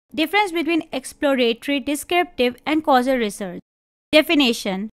Difference between exploratory, descriptive, and causal research.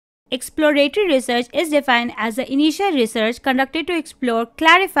 Definition. Exploratory research is defined as the initial research conducted to explore,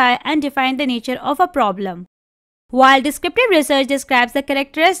 clarify, and define the nature of a problem, while descriptive research describes the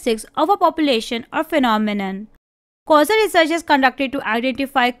characteristics of a population or phenomenon. Causal research is conducted to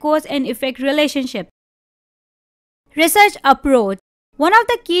identify cause and effect relationships. Research approach. One of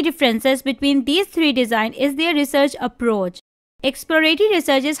the key differences between these three designs is their research approach. Exploratory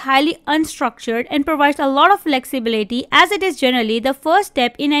research is highly unstructured and provides a lot of flexibility, as it is generally the first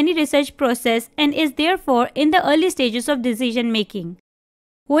step in any research process and is therefore in the early stages of decision making.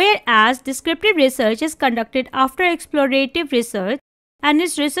 Whereas descriptive research is conducted after explorative research, and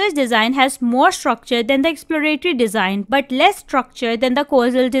its research design has more structure than the exploratory design but less structure than the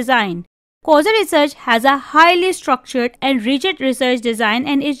causal design. Causal research has a highly structured and rigid research design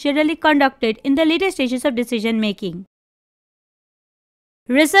and is generally conducted in the later stages of decision making.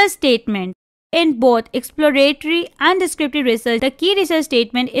 Research statement. In both exploratory and descriptive research, the key research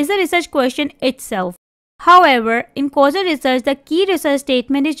statement is the research question itself. However, in causal research, the key research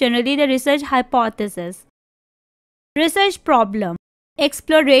statement is generally the research hypothesis. Research problem.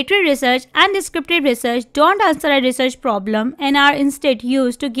 Exploratory research and descriptive research don't answer a research problem and are instead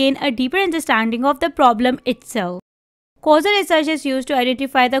used to gain a deeper understanding of the problem itself. Causal research is used to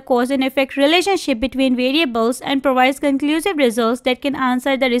identify the cause and effect relationship between variables and provides conclusive results that can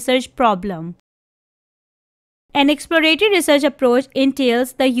answer the research problem. An exploratory research approach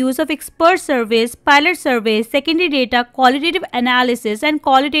entails the use of expert surveys, pilot surveys, secondary data, qualitative analysis, and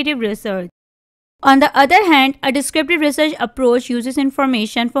qualitative research. On the other hand, a descriptive research approach uses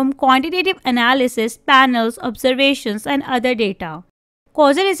information from quantitative analysis, panels, observations, and other data.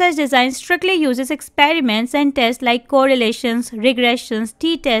 Causal research design strictly uses experiments and tests like correlations, regressions,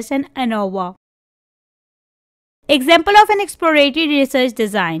 t-tests, and ANOVA. Example of an exploratory research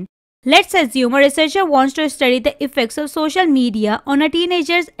design. Let's assume a researcher wants to study the effects of social media on a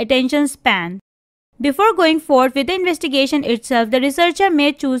teenager's attention span. Before going forward with the investigation itself, the researcher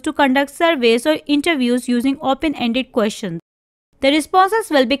may choose to conduct surveys or interviews using open-ended questions. The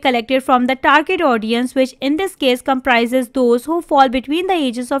responses will be collected from the target audience, which in this case comprises those who fall between the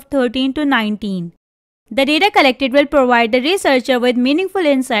ages of 13 to 19. The data collected will provide the researcher with meaningful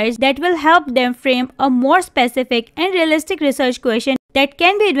insights that will help them frame a more specific and realistic research question that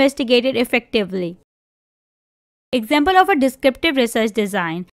can be investigated effectively. Example of a descriptive research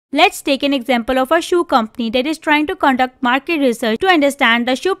design. Let's take an example of a shoe company that is trying to conduct market research to understand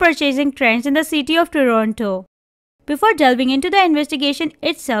the shoe purchasing trends in the city of Toronto. Before delving into the investigation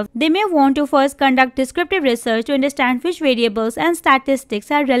itself, they may want to first conduct descriptive research to understand which variables and statistics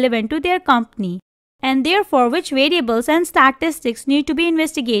are relevant to their company, and therefore which variables and statistics need to be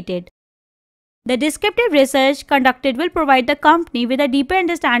investigated. The descriptive research conducted will provide the company with a deeper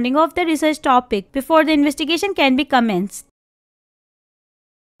understanding of the research topic before the investigation can be commenced.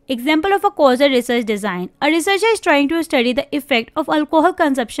 Example of a causal research design. A researcher is trying to study the effect of alcohol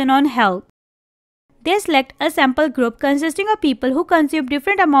consumption on health. They select a sample group consisting of people who consume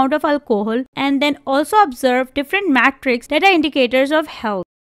different amount of alcohol and then also observe different metrics that are indicators of health.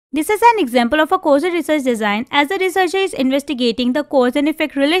 This is an example of a causal research design, as the researcher is investigating the cause and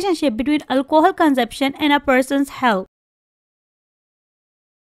effect relationship between alcohol consumption and a person's health.